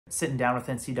sitting down with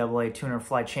NCAA tuner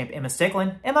fly champ Emma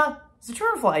Sticklen. Emma, is the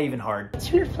tuner fly even hard?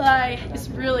 Tuner fly is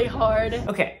really hard.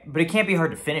 Okay, but it can't be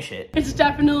hard to finish it. It's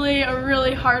definitely a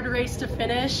really hard race to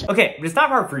finish. Okay, but it's not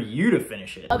hard for you to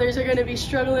finish it. Others are gonna be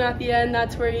struggling at the end.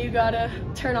 That's where you gotta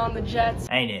turn on the jets.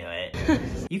 I knew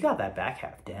it. You got that back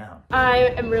half down.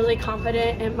 I am really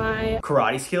confident in my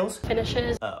Karate skills?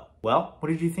 finishes. Oh, well, what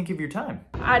did you think of your time?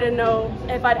 I didn't know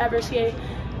if I'd ever see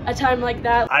a time like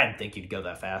that. I didn't think you'd go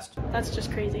that fast. That's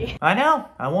just crazy. I know,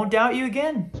 I won't doubt you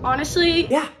again. Honestly,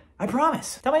 Yeah, I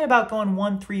promise. Tell me about going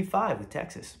 1-3-5 with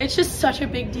Texas. it's just such a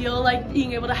big deal, like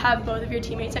being able to have both of your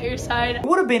teammates at your side. It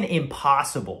would have been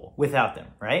impossible without them,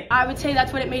 right? I would say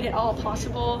that's what it made it all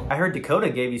possible. I heard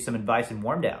Dakota gave you some advice in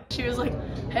warm down. She was like,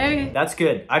 hey, That's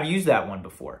good. I've used that one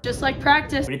before, just like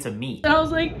practice. but it's a meet. And I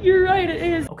was like, you're right, it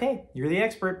is. Okay, you're the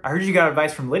expert. I heard you got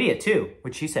advice from Lydia too.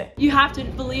 What'd she say? You have to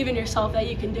believe in yourself that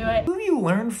you can do it. Who have you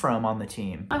learned from on the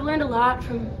team? I've learned a lot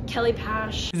from Kelly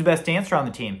Pash. Who's the best dancer on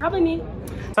the team? Probably me.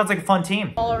 Sounds like a fun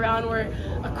team. All around, we're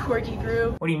a quirky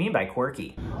group. What do you mean by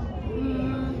quirky?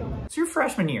 It's your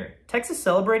freshman year. Texas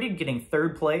celebrated getting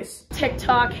 3rd place.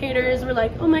 TikTok haters were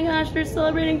like, oh my gosh, they're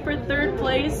celebrating for 3rd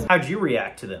place. How'd you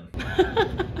react to them?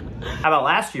 How about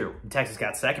last year when Texas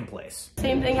got 2nd place?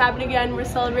 Same thing happened again. We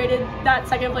celebrated that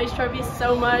 2nd place trophy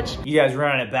so much. You guys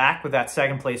running it back with that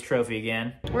 2nd place trophy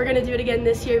again? We're gonna do it again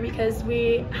this year because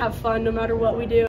we have fun no matter what we do.